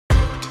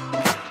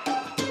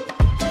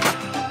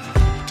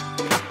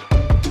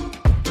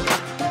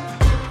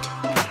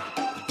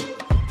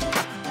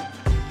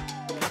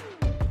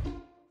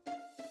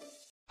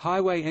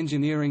Highway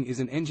engineering is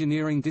an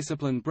engineering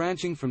discipline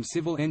branching from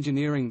civil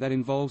engineering that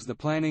involves the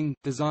planning,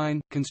 design,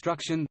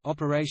 construction,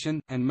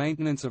 operation, and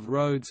maintenance of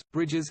roads,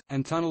 bridges,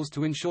 and tunnels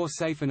to ensure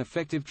safe and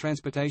effective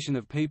transportation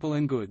of people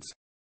and goods.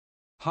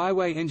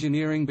 Highway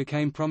engineering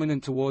became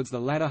prominent towards the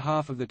latter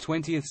half of the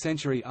 20th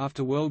century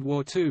after World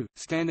War II.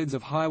 Standards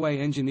of highway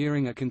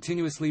engineering are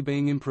continuously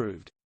being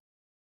improved.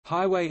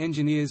 Highway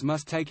engineers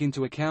must take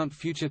into account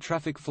future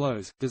traffic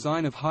flows,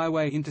 design of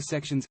highway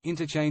intersections,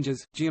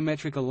 interchanges,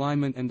 geometric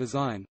alignment and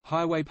design,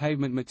 highway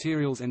pavement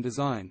materials and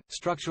design,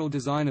 structural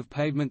design of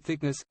pavement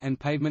thickness, and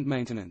pavement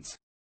maintenance.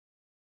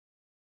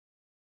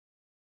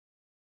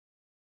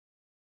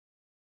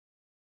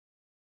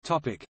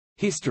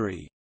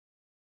 History.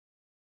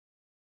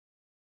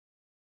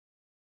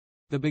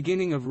 The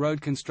beginning of road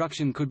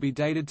construction could be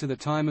dated to the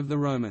time of the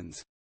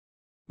Romans.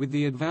 With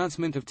the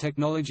advancement of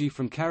technology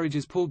from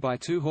carriages pulled by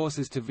 2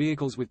 horses to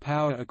vehicles with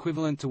power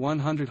equivalent to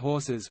 100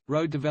 horses,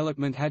 road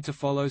development had to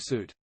follow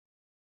suit.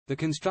 The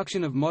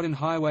construction of modern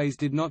highways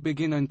did not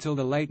begin until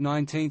the late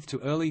 19th to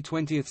early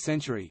 20th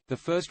century. The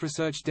first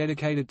research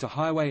dedicated to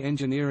highway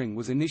engineering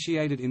was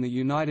initiated in the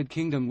United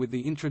Kingdom with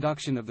the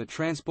introduction of the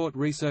Transport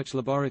Research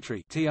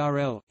Laboratory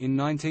 (TRL) in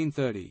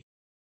 1930.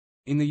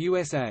 In the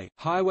USA,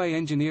 highway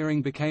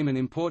engineering became an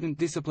important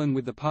discipline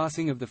with the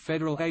passing of the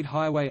Federal Aid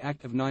Highway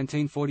Act of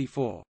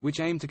 1944, which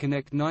aimed to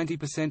connect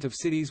 90% of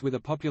cities with a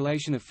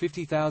population of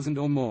 50,000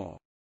 or more.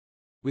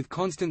 With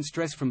constant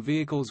stress from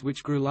vehicles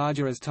which grew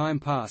larger as time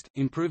passed,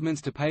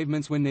 improvements to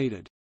pavements were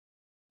needed.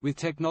 With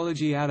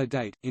technology out of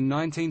date, in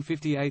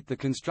 1958 the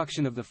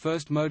construction of the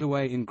first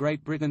motorway in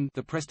Great Britain,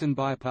 the Preston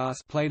Bypass,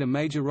 played a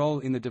major role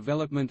in the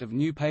development of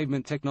new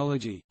pavement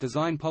technology.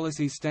 Design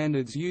policies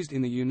standards used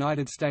in the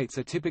United States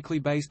are typically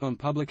based on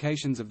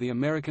publications of the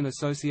American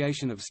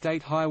Association of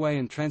State Highway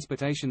and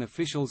Transportation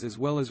Officials as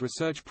well as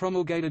research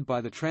promulgated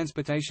by the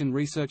Transportation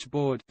Research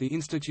Board, the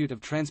Institute of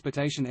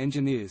Transportation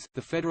Engineers,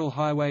 the Federal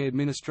Highway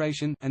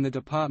Administration, and the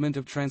Department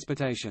of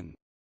Transportation.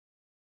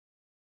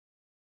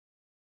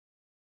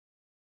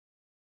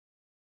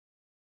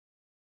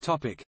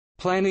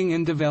 Planning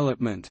and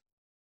development.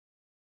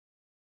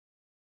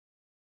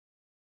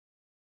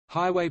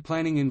 Highway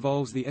planning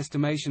involves the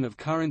estimation of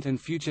current and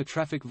future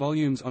traffic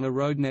volumes on a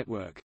road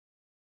network.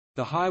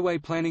 The highway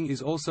planning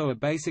is also a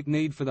basic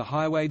need for the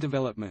highway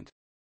development.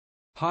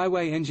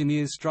 Highway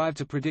engineers strive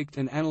to predict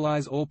and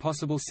analyze all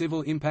possible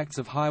civil impacts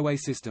of highway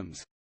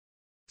systems.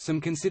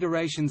 Some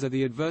considerations are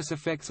the adverse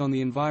effects on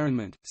the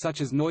environment, such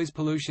as noise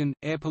pollution,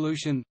 air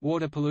pollution,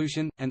 water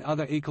pollution, and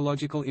other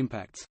ecological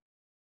impacts.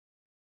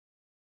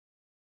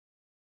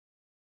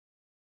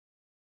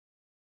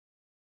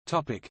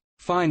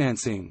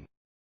 Financing.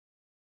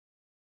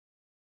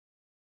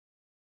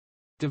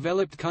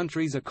 Developed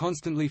countries are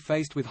constantly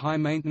faced with high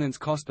maintenance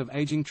cost of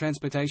aging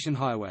transportation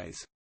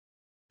highways.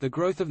 The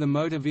growth of the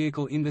motor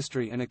vehicle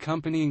industry and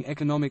accompanying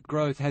economic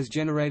growth has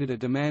generated a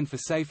demand for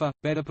safer,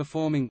 better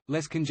performing,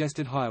 less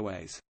congested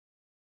highways.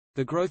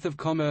 The growth of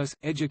commerce,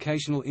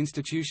 educational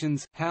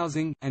institutions,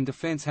 housing, and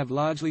defense have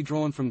largely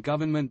drawn from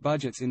government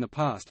budgets in the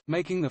past,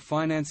 making the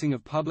financing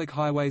of public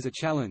highways a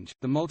challenge.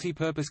 The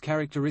multi-purpose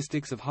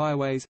characteristics of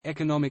highways,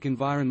 economic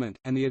environment,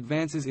 and the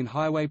advances in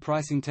highway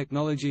pricing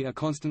technology are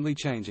constantly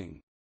changing.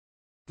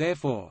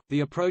 Therefore, the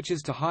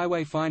approaches to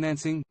highway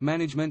financing,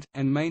 management,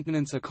 and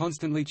maintenance are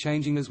constantly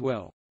changing as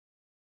well.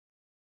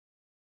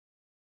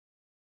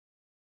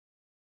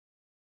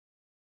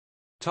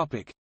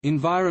 Topic: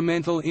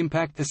 Environmental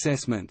impact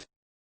assessment.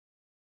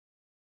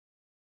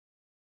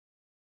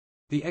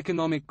 The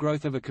economic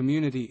growth of a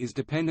community is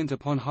dependent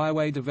upon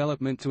highway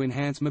development to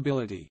enhance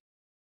mobility.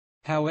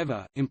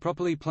 However,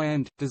 improperly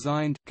planned,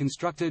 designed,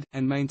 constructed,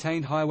 and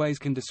maintained highways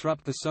can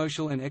disrupt the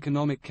social and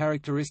economic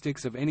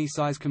characteristics of any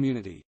size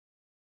community.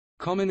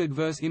 Common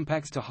adverse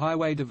impacts to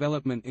highway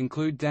development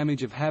include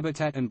damage of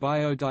habitat and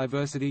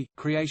biodiversity,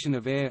 creation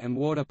of air and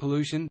water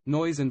pollution,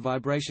 noise and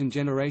vibration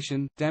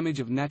generation, damage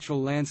of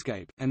natural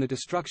landscape, and the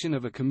destruction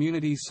of a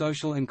community's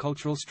social and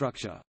cultural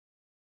structure.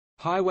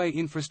 Highway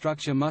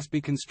infrastructure must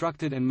be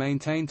constructed and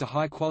maintained to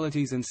high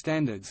qualities and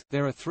standards.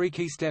 There are 3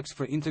 key steps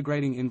for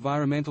integrating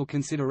environmental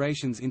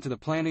considerations into the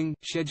planning,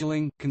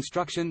 scheduling,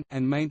 construction,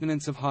 and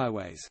maintenance of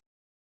highways.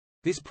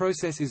 This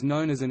process is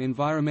known as an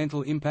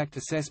environmental impact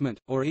assessment,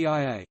 or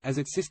EIA, as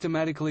it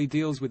systematically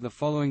deals with the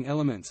following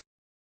elements: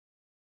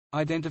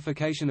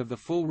 identification of the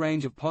full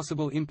range of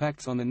possible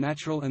impacts on the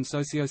natural and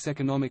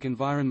socio-economic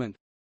environment,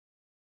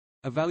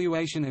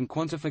 evaluation and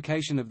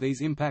quantification of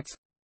these impacts,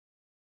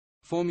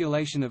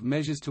 formulation of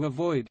measures to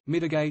avoid,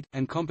 mitigate,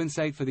 and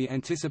compensate for the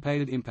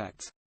anticipated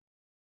impacts.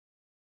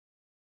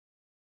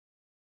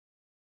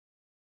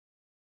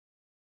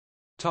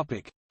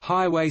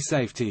 Highway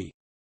safety.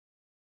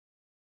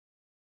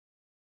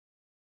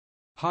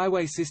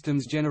 Highway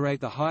systems generate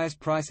the highest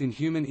price in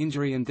human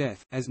injury and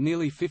death, as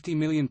nearly 50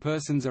 million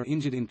persons are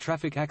injured in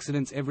traffic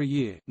accidents every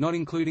year, not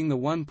including the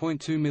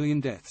 1.2 million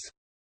deaths.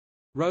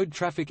 Road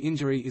traffic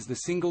injury is the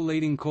single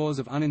leading cause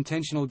of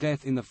unintentional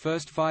death in the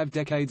first 5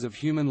 decades of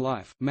human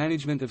life.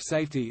 Management of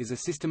safety is a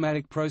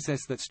systematic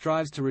process that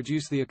strives to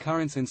reduce the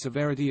occurrence and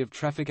severity of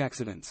traffic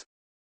accidents.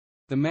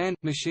 The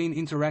man-machine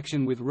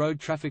interaction with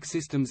road traffic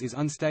systems is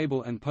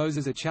unstable and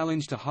poses a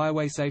challenge to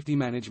highway safety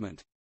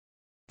management.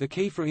 The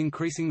key for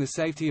increasing the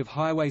safety of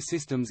highway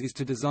systems is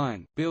to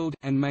design, build,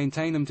 and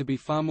maintain them to be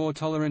far more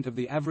tolerant of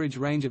the average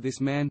range of this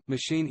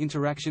man-machine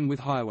interaction with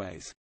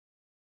highways.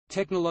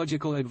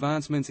 Technological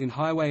advancements in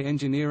highway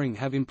engineering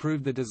have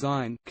improved the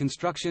design,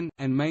 construction,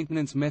 and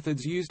maintenance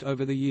methods used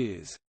over the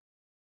years.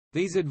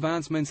 These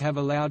advancements have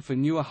allowed for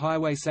newer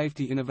highway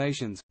safety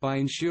innovations, by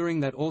ensuring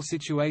that all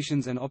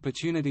situations and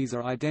opportunities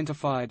are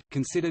identified,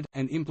 considered,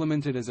 and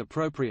implemented as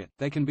appropriate.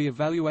 They can be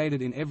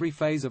evaluated in every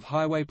phase of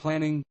highway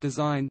planning,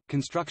 design,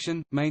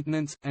 construction,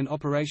 maintenance, and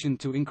operation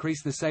to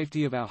increase the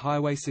safety of our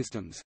highway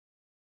systems.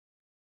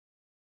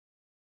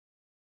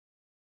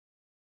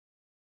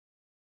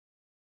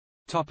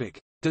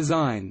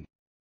 Design.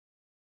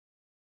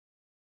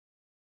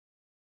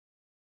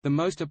 The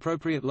most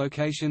appropriate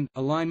location,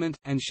 alignment,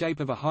 and shape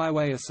of a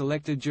highway are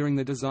selected during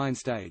the design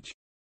stage.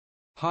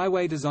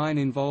 Highway design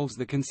involves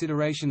the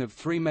consideration of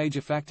 3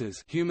 major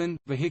factors: human,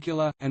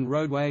 vehicular, and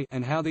roadway,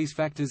 and how these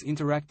factors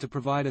interact to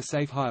provide a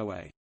safe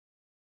highway.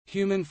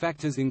 Human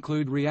factors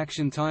include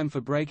reaction time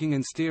for braking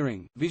and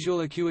steering, visual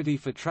acuity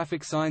for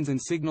traffic signs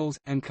and signals,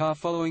 and car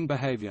following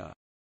behavior.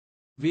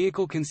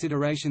 Vehicle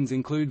considerations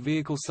include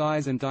vehicle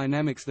size and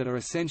dynamics that are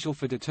essential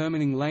for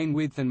determining lane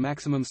width and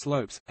maximum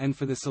slopes, and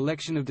for the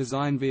selection of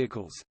design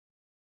vehicles.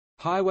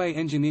 Highway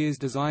engineers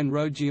design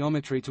road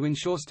geometry to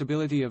ensure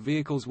stability of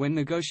vehicles when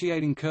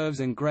negotiating curves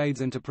and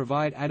grades and to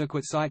provide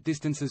adequate sight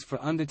distances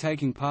for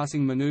undertaking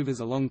passing maneuvers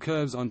along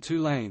curves on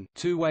two-lane,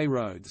 two-way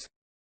roads.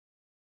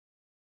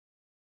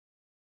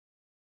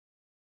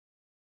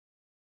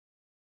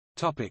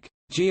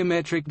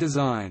 Geometric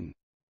design.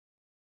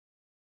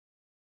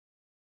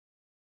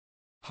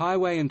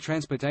 Highway and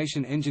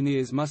transportation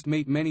engineers must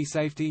meet many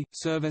safety,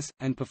 service,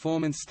 and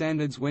performance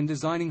standards when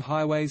designing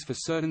highways for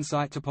certain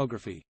site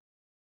topography.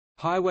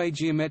 Highway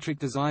geometric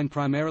design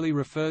primarily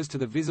refers to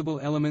the visible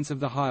elements of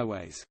the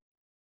highways.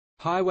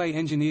 Highway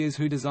engineers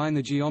who design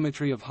the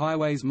geometry of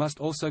highways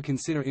must also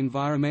consider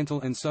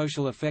environmental and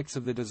social effects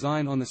of the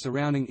design on the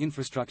surrounding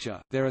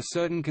infrastructure. There are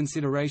certain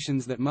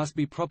considerations that must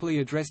be properly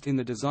addressed in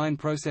the design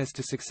process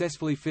to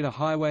successfully fit a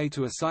highway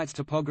to a site's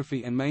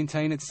topography and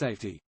maintain its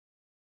safety.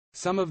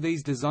 Some of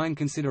these design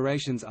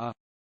considerations are: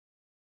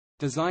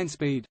 design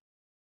speed,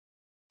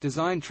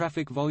 design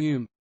traffic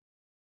volume,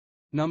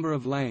 number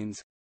of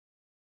lanes,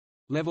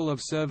 level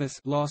of service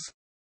loss,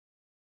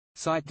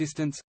 sight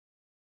distance,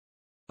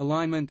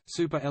 alignment,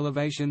 super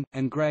elevation,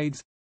 and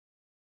grades,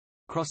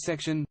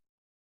 cross-section,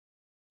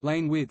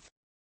 lane width,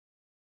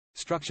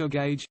 structure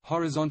gauge,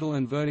 horizontal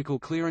and vertical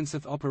clearance.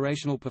 The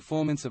operational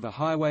performance of a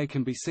highway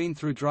can be seen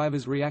through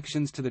drivers'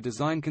 reactions to the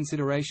design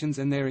considerations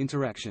and their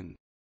interaction.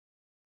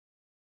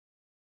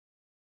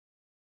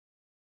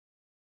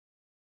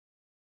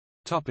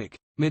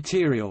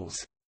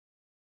 Materials.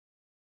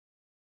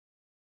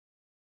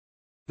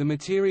 The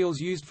materials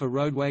used for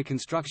roadway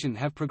construction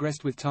have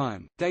progressed with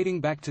time,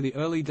 dating back to the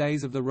early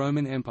days of the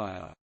Roman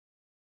Empire.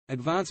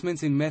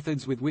 Advancements in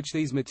methods with which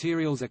these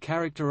materials are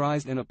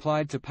characterized and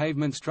applied to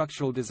pavement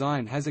structural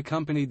design has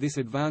accompanied this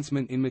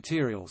advancement in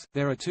materials.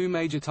 There are 2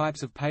 major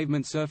types of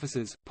pavement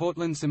surfaces: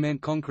 Portland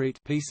cement concrete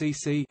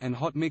 (PCC) and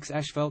hot mix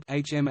asphalt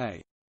 (HMA).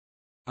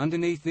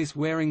 Underneath this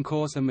wearing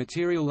course are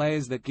material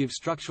layers that give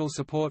structural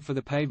support for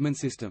the pavement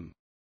system.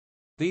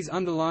 These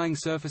underlying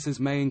surfaces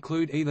may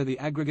include either the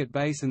aggregate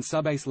base and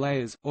subbase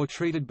layers, or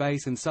treated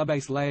base and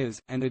subbase layers,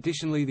 and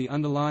additionally the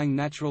underlying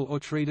natural or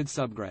treated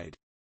subgrade.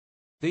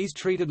 These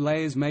treated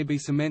layers may be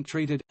cement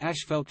treated,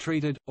 asphalt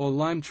treated, or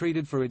lime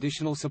treated for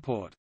additional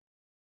support.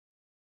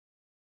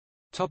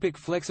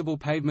 Flexible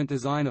pavement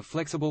design. A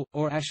flexible,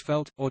 or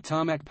asphalt, or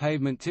tarmac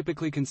pavement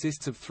typically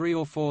consists of 3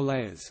 or 4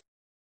 layers.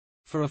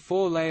 For a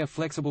 4-layer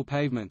flexible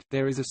pavement,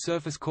 there is a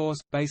surface course,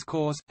 base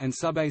course, and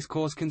subbase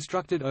course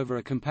constructed over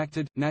a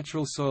compacted,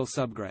 natural soil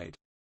subgrade.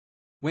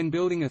 When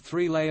building a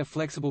 3-layer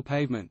flexible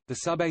pavement, the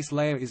subbase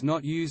layer is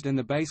not used and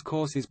the base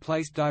course is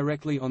placed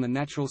directly on the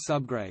natural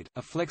subgrade.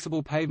 A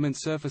flexible pavement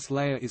surface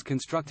layer is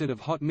constructed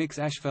of hot mix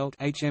asphalt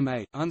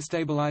 (HMA).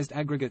 Unstabilized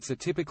aggregates are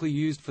typically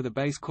used for the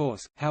base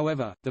course.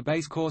 However, the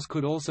base course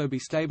could also be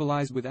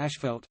stabilized with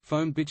asphalt,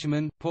 foamed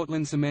bitumen,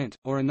 Portland cement,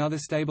 or another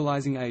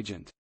stabilizing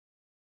agent.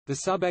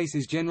 The subbase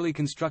is generally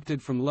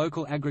constructed from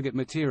local aggregate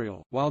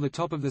material, while the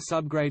top of the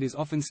subgrade is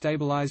often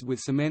stabilized with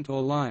cement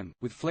or lime.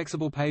 With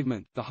flexible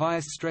pavement, the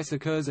highest stress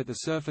occurs at the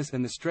surface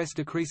and the stress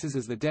decreases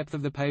as the depth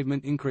of the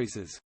pavement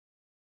increases.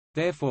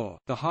 Therefore,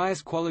 the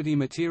highest quality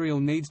material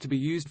needs to be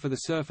used for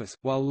the surface,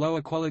 while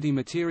lower quality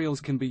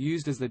materials can be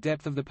used as the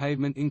depth of the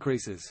pavement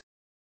increases.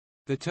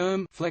 The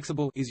term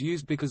flexible is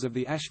used because of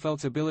the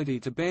asphalt's ability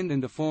to bend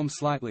and deform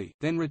slightly,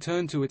 then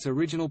return to its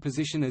original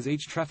position as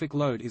each traffic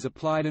load is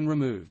applied and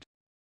removed.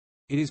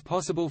 It is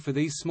possible for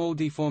these small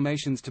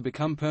deformations to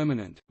become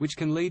permanent, which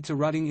can lead to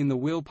rutting in the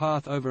wheel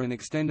path over an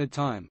extended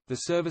time. The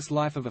service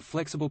life of a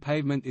flexible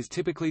pavement is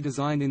typically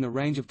designed in the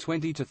range of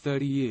 20 to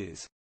 30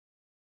 years.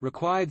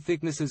 Required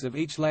thicknesses of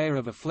each layer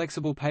of a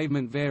flexible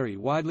pavement vary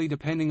widely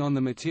depending on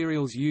the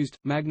materials used,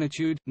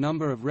 magnitude,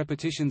 number of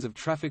repetitions of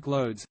traffic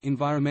loads,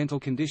 environmental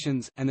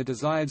conditions, and the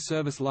desired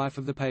service life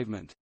of the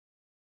pavement.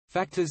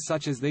 Factors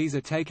such as these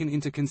are taken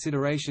into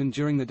consideration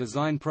during the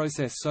design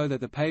process so that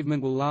the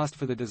pavement will last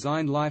for the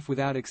designed life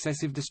without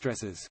excessive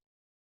distresses.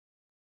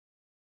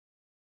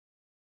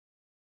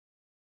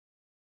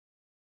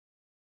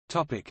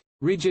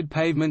 Rigid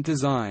pavement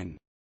design.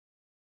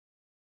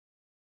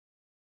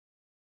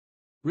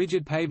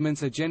 Rigid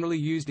pavements are generally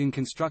used in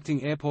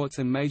constructing airports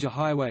and major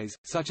highways,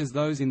 such as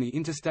those in the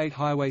interstate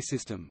highway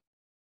system.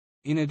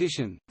 In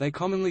addition, they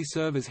commonly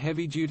serve as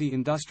heavy-duty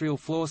industrial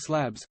floor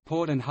slabs,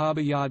 port and harbor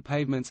yard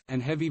pavements,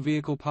 and heavy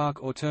vehicle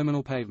park or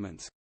terminal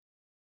pavements.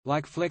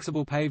 Like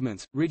flexible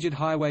pavements, rigid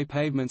highway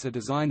pavements are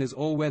designed as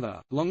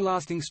all-weather,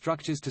 long-lasting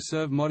structures to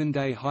serve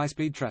modern-day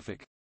high-speed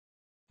traffic.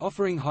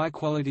 Offering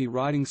high-quality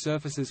riding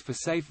surfaces for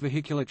safe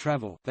vehicular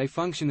travel, they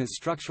function as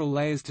structural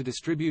layers to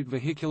distribute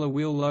vehicular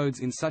wheel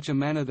loads in such a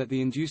manner that the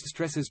induced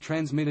stresses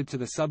transmitted to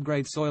the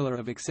subgrade soil are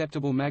of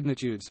acceptable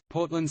magnitudes.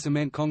 Portland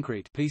cement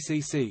concrete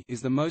 (PCC) is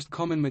the most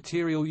common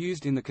material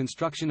used in the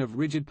construction of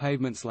rigid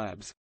pavement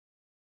slabs.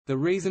 The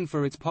reason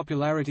for its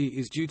popularity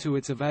is due to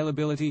its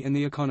availability and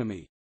the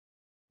economy.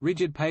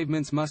 Rigid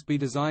pavements must be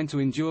designed to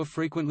endure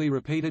frequently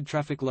repeated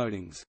traffic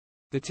loadings.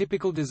 The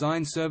typical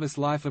design service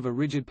life of a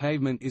rigid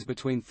pavement is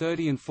between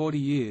 30 and 40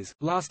 years,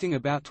 lasting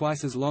about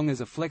twice as long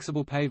as a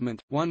flexible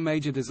pavement. One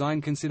major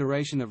design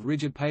consideration of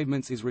rigid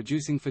pavements is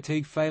reducing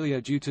fatigue failure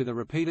due to the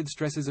repeated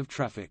stresses of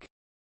traffic.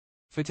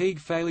 Fatigue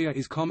failure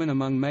is common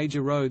among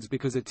major roads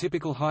because a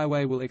typical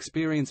highway will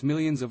experience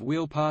millions of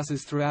wheel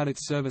passes throughout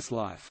its service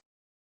life.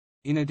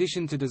 In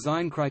addition to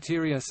design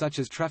criteria such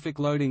as traffic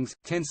loadings,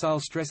 tensile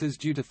stresses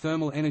due to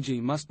thermal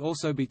energy must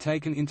also be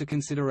taken into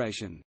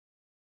consideration.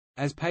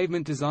 As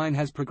pavement design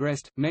has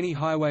progressed, many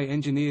highway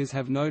engineers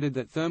have noted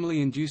that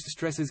thermally induced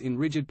stresses in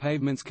rigid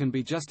pavements can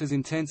be just as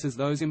intense as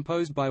those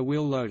imposed by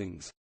wheel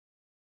loadings.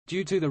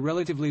 Due to the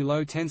relatively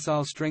low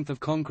tensile strength of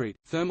concrete,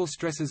 thermal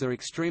stresses are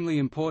extremely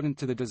important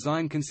to the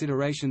design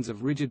considerations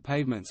of rigid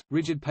pavements.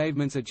 Rigid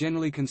pavements are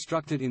generally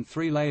constructed in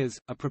three layers: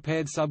 a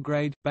prepared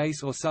subgrade,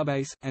 base or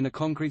subbase, and a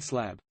concrete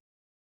slab.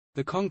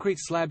 The concrete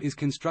slab is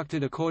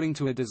constructed according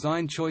to a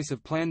design choice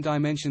of planned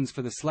dimensions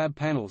for the slab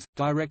panels,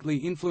 directly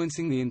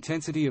influencing the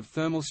intensity of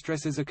thermal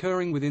stresses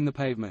occurring within the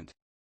pavement.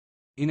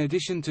 In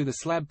addition to the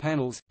slab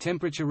panels,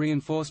 temperature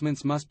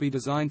reinforcements must be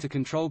designed to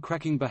control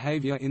cracking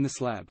behavior in the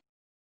slab.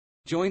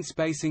 Joint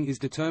spacing is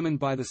determined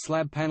by the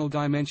slab panel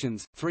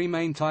dimensions. Three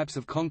main types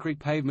of concrete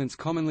pavements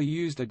commonly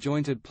used are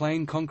jointed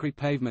plain concrete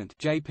pavement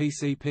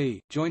 (JPCP),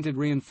 jointed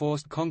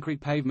reinforced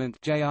concrete pavement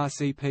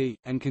 (JRCP),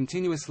 and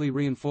continuously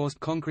reinforced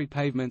concrete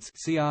pavements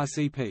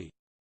 (CRCP).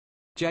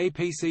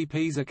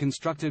 JPCPs are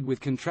constructed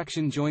with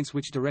contraction joints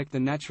which direct the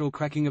natural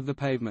cracking of the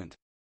pavement.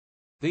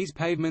 These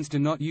pavements do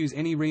not use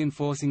any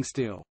reinforcing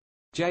steel.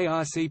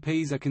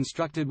 JRCPs are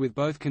constructed with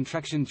both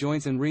contraction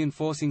joints and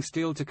reinforcing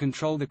steel to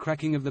control the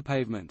cracking of the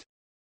pavement.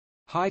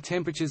 High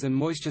temperatures and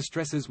moisture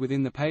stresses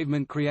within the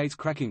pavement creates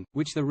cracking,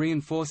 which the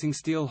reinforcing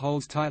steel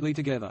holds tightly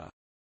together.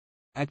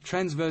 At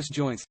transverse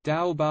joints,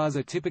 dowel bars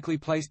are typically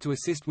placed to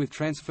assist with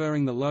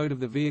transferring the load of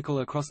the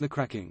vehicle across the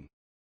cracking.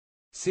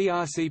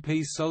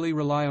 CRCPs solely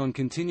rely on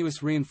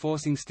continuous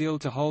reinforcing steel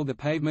to hold the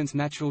pavement's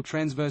natural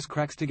transverse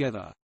cracks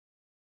together.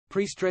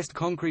 Pre-stressed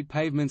concrete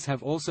pavements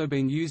have also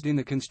been used in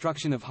the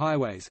construction of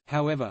highways,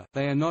 however,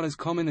 they are not as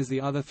common as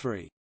the other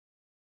three.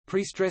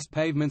 Pre-stressed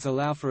pavements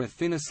allow for a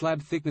thinner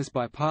slab thickness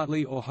by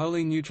partly or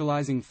wholly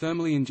neutralizing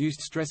thermally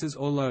induced stresses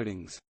or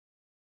loadings.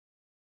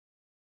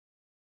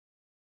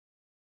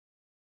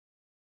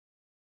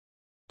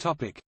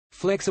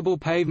 Flexible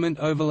pavement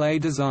overlay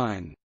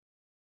design.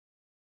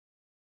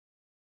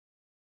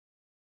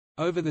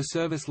 Over the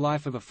service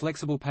life of a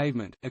flexible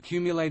pavement,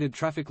 accumulated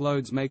traffic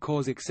loads may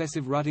cause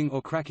excessive rutting or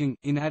cracking,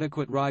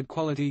 inadequate ride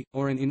quality,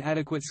 or an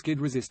inadequate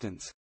skid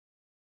resistance.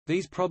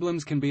 These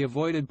problems can be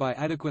avoided by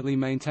adequately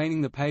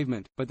maintaining the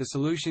pavement, but the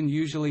solution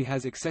usually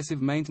has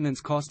excessive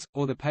maintenance costs,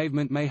 or the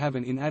pavement may have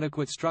an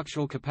inadequate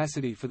structural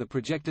capacity for the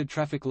projected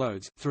traffic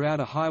loads.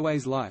 Throughout a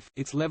highway's life,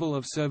 its level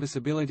of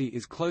serviceability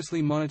is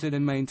closely monitored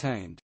and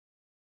maintained.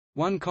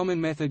 One common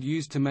method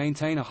used to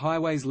maintain a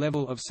highway's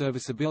level of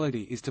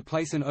serviceability is to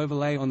place an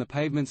overlay on the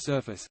pavement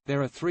surface.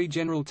 There are three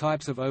general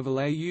types of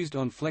overlay used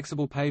on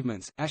flexible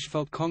pavements: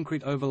 asphalt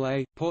concrete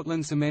overlay,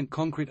 Portland cement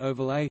concrete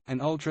overlay,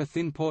 and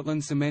ultra-thin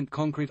Portland cement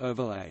concrete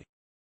overlay.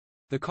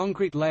 The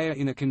concrete layer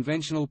in a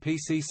conventional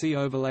PCC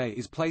overlay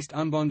is placed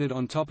unbonded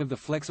on top of the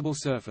flexible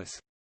surface.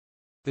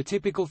 The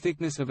typical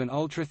thickness of an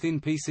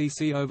ultra-thin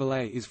PCC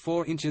overlay is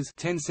 4 inches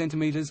 (10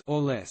 centimeters) or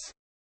less.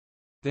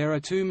 There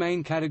are two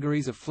main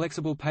categories of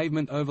flexible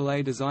pavement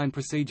overlay design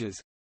procedures: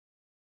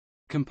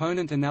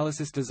 component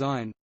analysis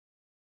design,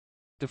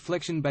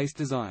 deflection-based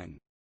design.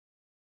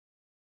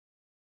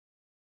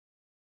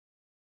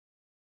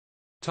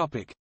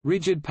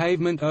 Rigid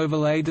pavement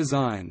overlay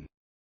design.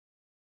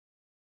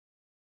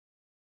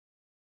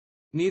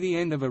 Near the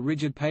end of a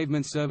rigid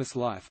pavement service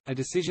life, a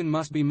decision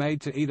must be made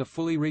to either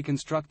fully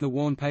reconstruct the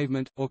worn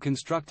pavement, or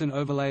construct an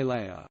overlay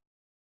layer.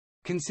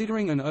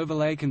 Considering an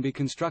overlay can be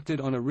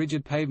constructed on a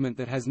rigid pavement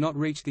that has not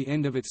reached the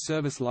end of its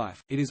service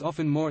life, it is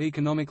often more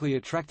economically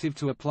attractive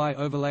to apply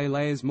overlay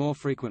layers more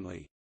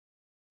frequently.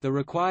 The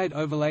required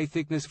overlay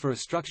thickness for a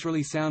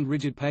structurally sound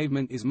rigid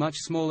pavement is much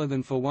smaller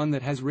than for one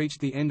that has reached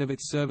the end of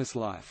its service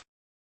life.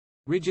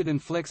 Rigid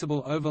and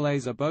flexible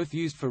overlays are both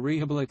used for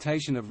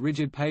rehabilitation of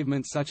rigid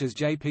pavements such as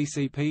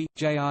JPCP,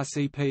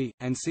 JRCP,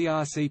 and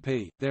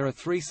CRCP. There are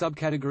three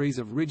subcategories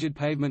of rigid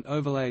pavement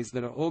overlays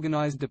that are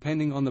organized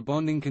depending on the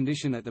bonding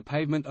condition at the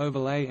pavement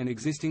overlay and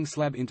existing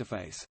slab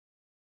interface.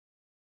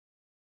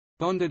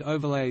 Bonded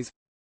overlays,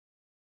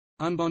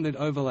 unbonded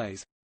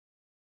overlays,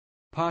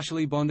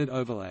 partially bonded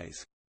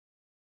overlays.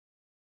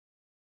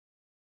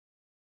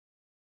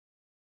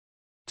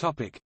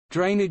 Topic: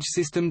 Drainage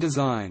system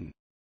design.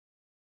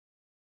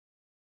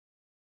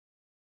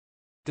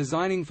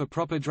 Designing for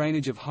proper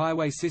drainage of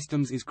highway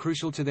systems is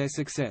crucial to their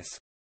success.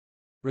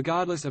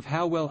 Regardless of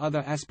how well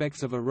other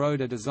aspects of a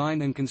road are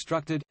designed and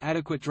constructed,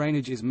 adequate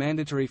drainage is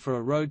mandatory for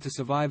a road to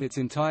survive its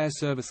entire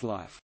service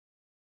life.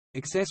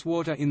 Excess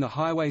water in the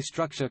highway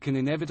structure can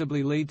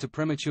inevitably lead to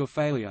premature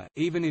failure,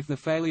 even if the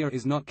failure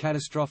is not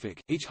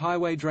catastrophic. Each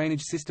highway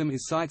drainage system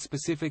is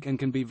site-specific and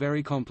can be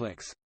very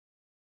complex.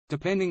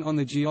 Depending on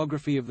the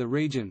geography of the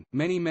region,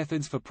 many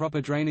methods for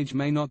proper drainage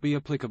may not be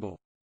applicable.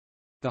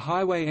 The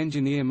highway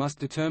engineer must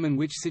determine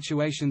which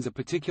situations a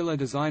particular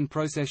design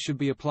process should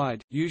be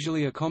applied,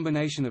 usually a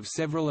combination of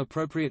several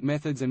appropriate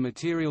methods and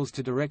materials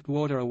to direct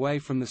water away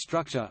from the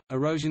structure.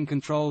 Erosion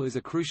control is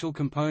a crucial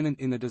component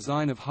in the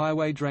design of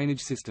highway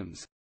drainage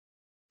systems.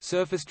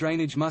 Surface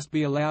drainage must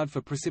be allowed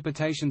for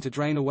precipitation to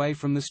drain away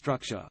from the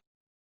structure.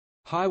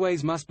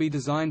 Highways must be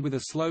designed with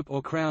a slope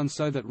or crown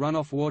so that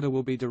runoff water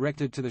will be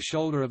directed to the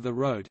shoulder of the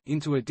road,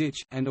 into a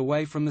ditch, and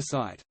away from the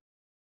site.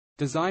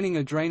 Designing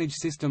a drainage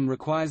system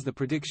requires the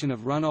prediction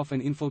of runoff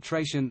and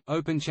infiltration,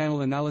 open channel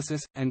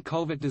analysis, and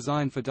culvert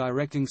design for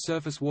directing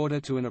surface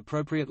water to an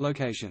appropriate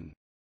location.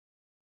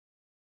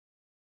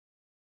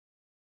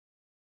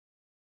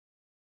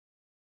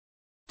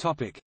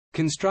 Topic: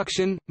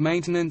 Construction,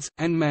 maintenance,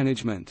 and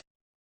management.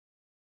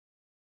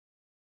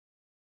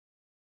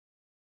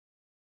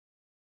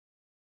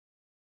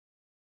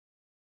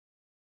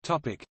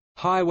 Topic: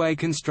 Highway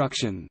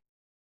construction.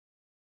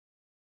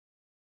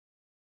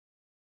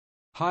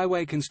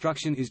 Highway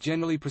construction is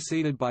generally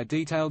preceded by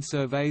detailed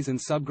surveys and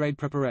subgrade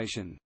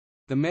preparation.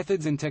 The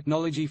methods and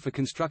technology for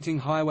constructing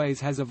highways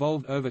has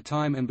evolved over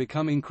time and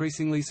become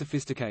increasingly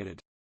sophisticated.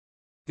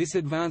 This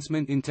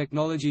advancement in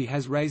technology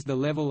has raised the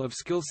level of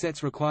skill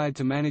sets required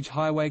to manage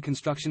highway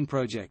construction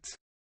projects.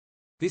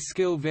 This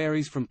skill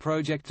varies from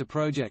project to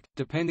project,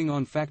 depending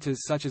on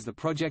factors such as the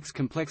project's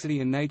complexity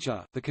and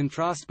nature, the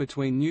contrast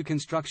between new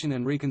construction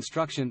and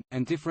reconstruction,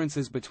 and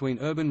differences between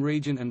urban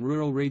region and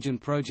rural region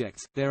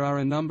projects. There are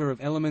a number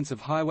of elements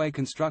of highway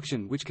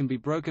construction which can be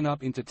broken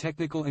up into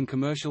technical and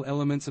commercial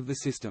elements of the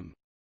system.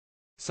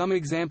 Some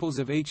examples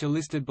of each are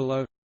listed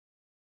below.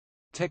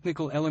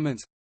 Technical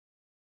elements: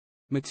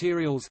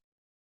 materials,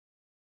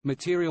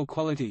 material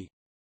quality,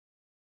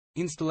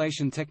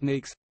 installation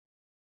techniques,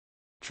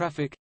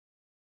 traffic,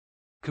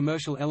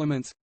 commercial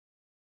elements,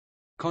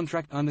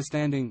 contract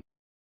understanding,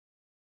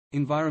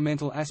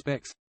 environmental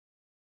aspects,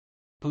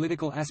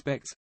 political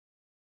aspects,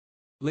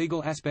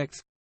 legal aspects,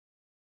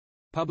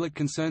 public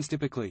concerns.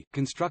 Typically,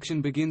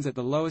 construction begins at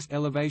the lowest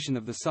elevation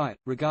of the site,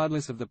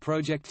 regardless of the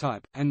project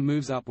type, and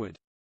moves upward.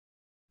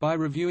 By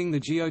reviewing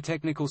the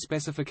geotechnical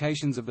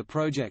specifications of the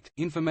project,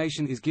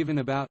 information is given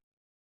about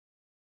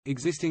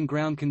existing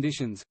ground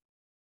conditions,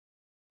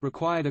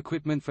 required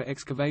equipment for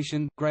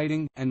excavation,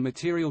 grading, and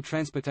material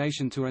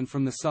transportation to and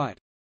from the site,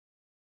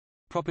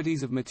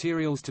 properties of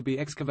materials to be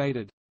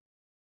excavated,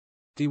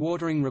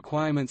 dewatering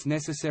requirements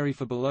necessary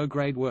for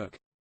below-grade work,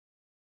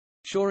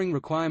 shoring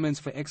requirements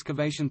for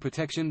excavation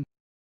protection,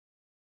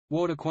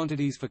 water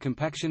quantities for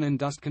compaction and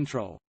dust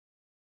control.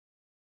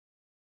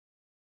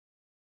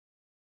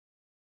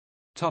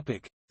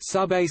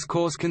 Subbase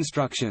course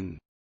construction.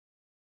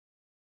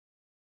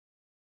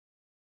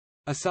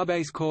 A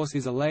subbase course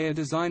is a layer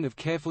design of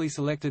carefully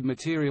selected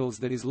materials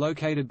that is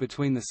located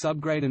between the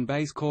subgrade and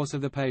base course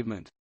of the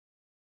pavement.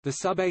 The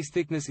subbase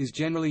thickness is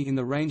generally in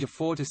the range of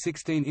 4 to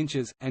 16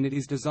 inches, and it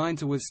is designed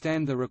to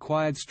withstand the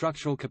required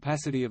structural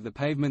capacity of the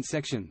pavement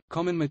section.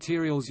 Common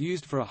materials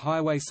used for a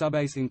highway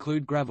subbase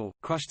include gravel,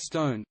 crushed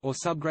stone, or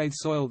subgrade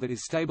soil that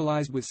is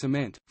stabilized with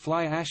cement,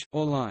 fly ash,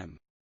 or lime.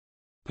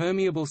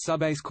 Permeable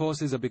subbase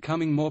courses are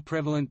becoming more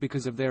prevalent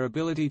because of their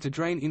ability to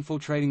drain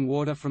infiltrating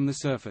water from the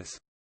surface.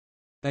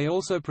 They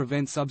also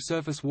prevent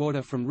subsurface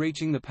water from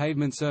reaching the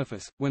pavement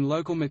surface. When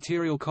local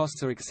material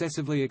costs are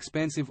excessively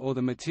expensive or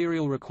the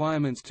material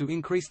requirements to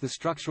increase the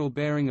structural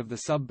bearing of the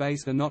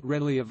sub-base are not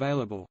readily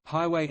available,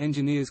 highway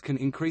engineers can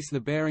increase the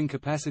bearing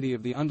capacity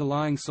of the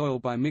underlying soil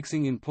by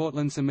mixing in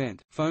Portland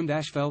cement, foamed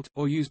asphalt,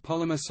 or use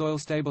polymer soil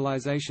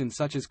stabilization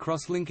such as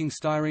cross-linking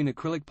styrene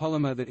acrylic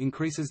polymer that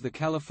increases the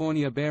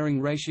California bearing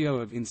ratio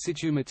of in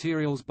situ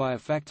materials by a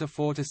factor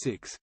 4 to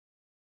 6.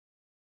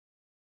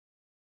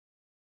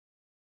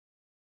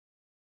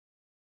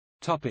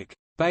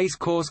 Base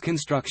course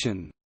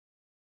construction.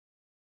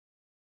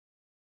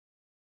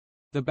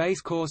 The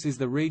base course is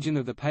the region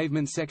of the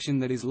pavement section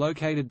that is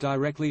located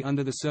directly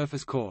under the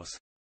surface course.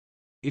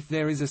 If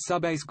there is a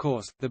subbase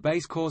course, the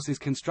base course is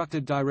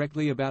constructed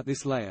directly about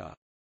this layer.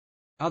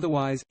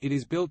 Otherwise, it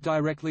is built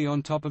directly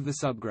on top of the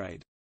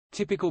subgrade.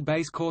 Typical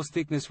base course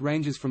thickness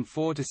ranges from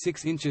 4 to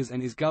 6 inches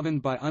and is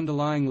governed by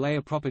underlying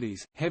layer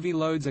properties. Heavy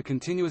loads are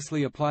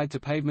continuously applied to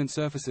pavement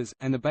surfaces,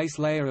 and the base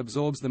layer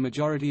absorbs the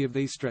majority of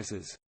these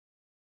stresses.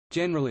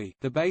 Generally,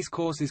 the base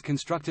course is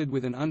constructed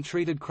with an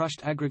untreated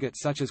crushed aggregate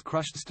such as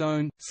crushed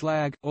stone,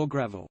 slag, or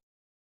gravel.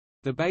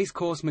 The base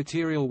course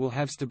material will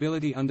have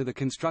stability under the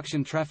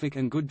construction traffic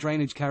and good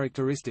drainage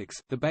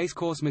characteristics. The base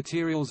course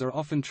materials are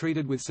often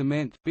treated with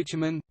cement,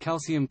 bitumen,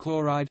 calcium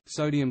chloride,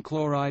 sodium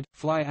chloride,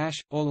 fly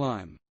ash, or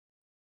lime.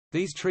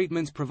 These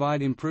treatments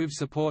provide improved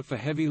support for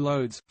heavy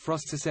loads,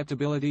 frost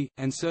susceptibility,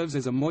 and serves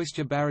as a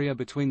moisture barrier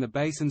between the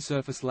base and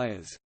surface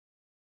layers.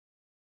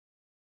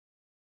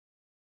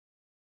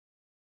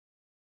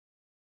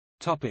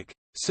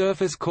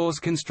 Surface course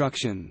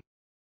construction.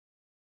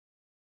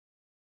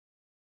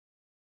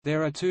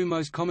 There are two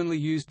most commonly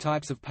used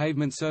types of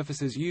pavement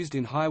surfaces used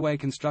in highway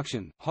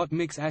construction: hot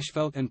mix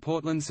asphalt and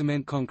Portland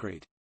cement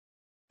concrete.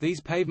 These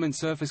pavement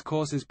surface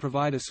courses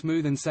provide a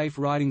smooth and safe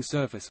riding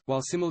surface,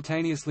 while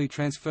simultaneously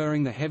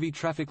transferring the heavy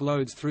traffic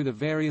loads through the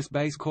various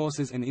base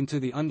courses and into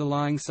the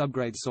underlying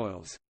subgrade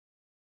soils.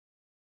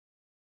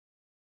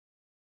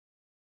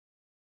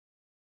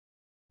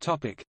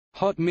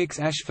 Hot mix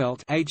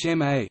asphalt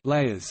 (HMA)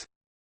 layers.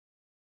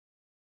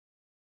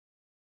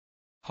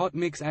 Hot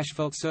mix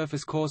asphalt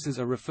surface courses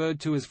are referred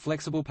to as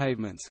flexible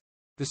pavements.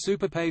 The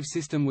superpave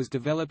system was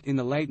developed in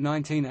the late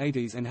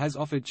 1980s and has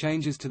offered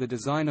changes to the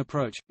design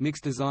approach, mix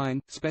design,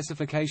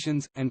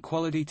 specifications, and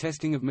quality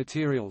testing of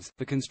materials.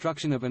 The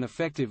construction of an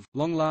effective,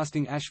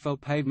 long-lasting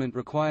asphalt pavement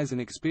requires an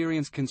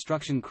experienced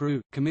construction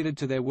crew, committed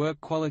to their work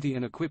quality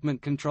and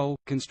equipment control.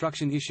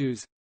 Construction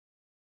issues: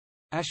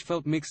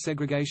 asphalt mix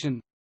segregation,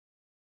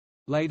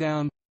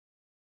 laydown,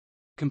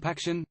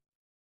 compaction.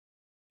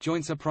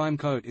 Joints. A prime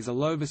coat is a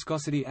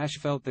low-viscosity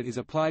asphalt that is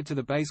applied to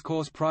the base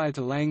course prior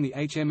to laying the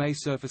HMA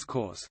surface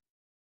course.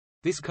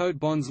 This coat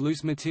bonds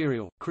loose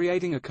material,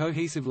 creating a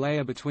cohesive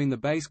layer between the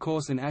base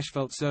course and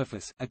asphalt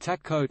surface. A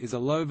tack coat is a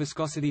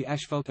low-viscosity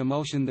asphalt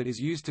emulsion that is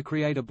used to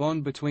create a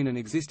bond between an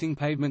existing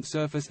pavement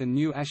surface and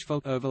new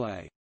asphalt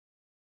overlay.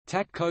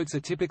 Tack coats are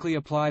typically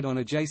applied on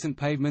adjacent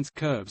pavements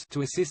curbs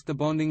to assist the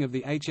bonding of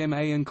the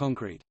HMA and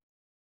concrete.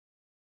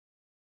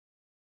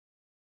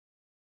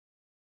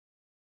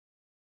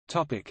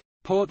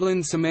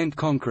 Portland cement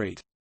concrete.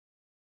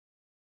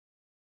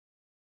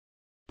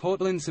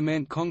 Portland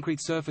cement concrete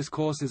surface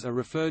courses are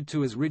referred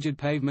to as rigid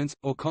pavements,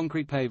 or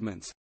concrete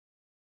pavements.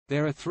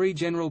 There are three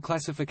general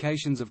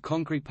classifications of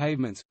concrete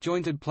pavements: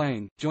 jointed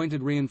plain,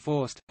 jointed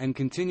reinforced, and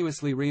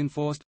continuously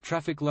reinforced.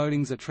 Traffic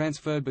loadings are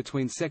transferred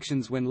between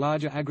sections when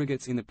larger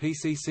aggregates in the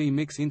PCC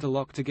mix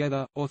interlock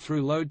together, or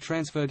through load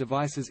transfer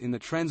devices in the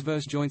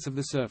transverse joints of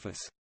the surface.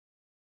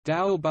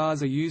 Dowel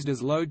bars are used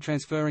as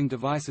load-transferring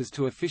devices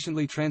to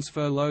efficiently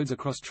transfer loads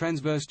across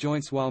transverse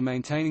joints while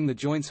maintaining the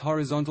joint's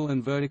horizontal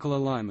and vertical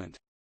alignment.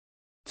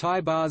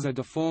 Tie bars are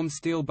deformed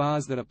steel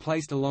bars that are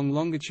placed along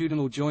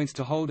longitudinal joints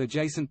to hold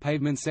adjacent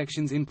pavement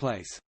sections in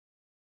place.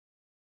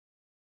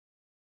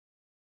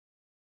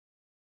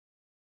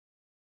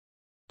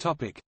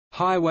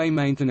 Highway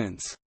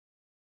maintenance.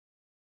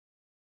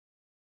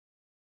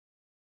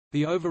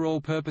 The overall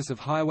purpose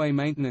of highway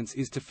maintenance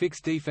is to fix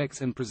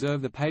defects and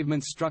preserve the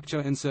pavement's structure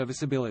and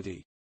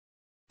serviceability.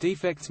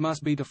 Defects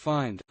must be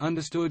defined,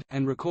 understood,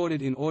 and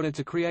recorded in order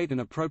to create an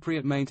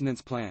appropriate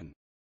maintenance plan.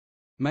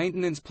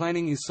 Maintenance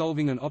planning is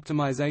solving an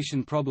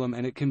optimization problem,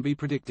 and it can be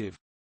predictive.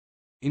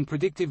 In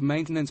predictive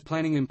maintenance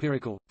planning,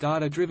 empirical,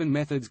 data-driven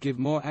methods give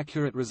more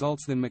accurate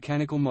results than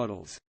mechanical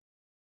models.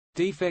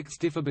 Defects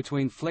differ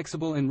between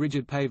flexible and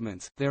rigid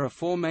pavements. There are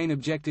four main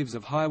objectives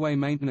of highway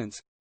maintenance: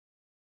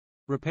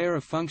 repair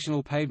of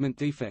functional pavement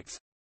defects,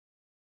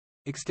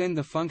 extend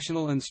the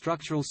functional and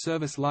structural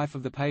service life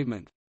of the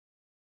pavement,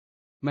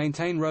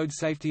 maintain road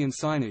safety and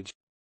signage,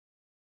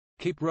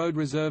 keep road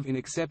reserve in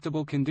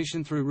acceptable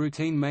condition through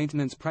routine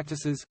maintenance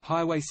practices.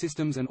 Highway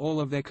systems and all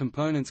of their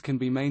components can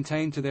be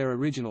maintained to their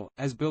original,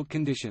 as-built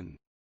condition.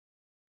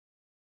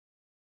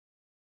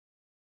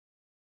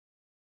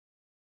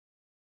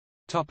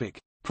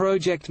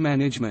 Project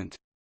management.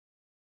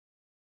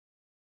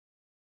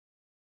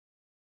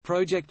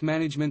 Project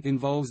management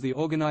involves the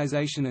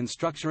organization and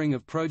structuring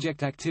of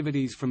project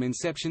activities from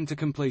inception to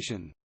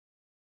completion.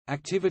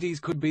 Activities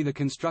could be the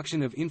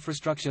construction of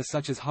infrastructure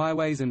such as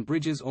highways and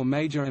bridges or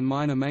major and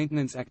minor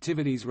maintenance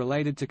activities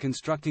related to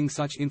constructing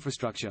such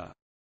infrastructure.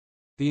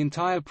 The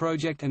entire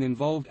project and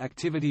involved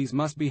activities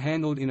must be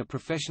handled in a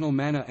professional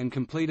manner and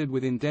completed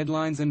within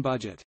deadlines and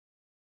budget.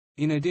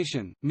 In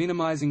addition,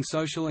 minimizing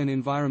social and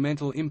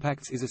environmental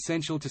impacts is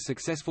essential to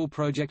successful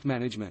project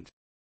management.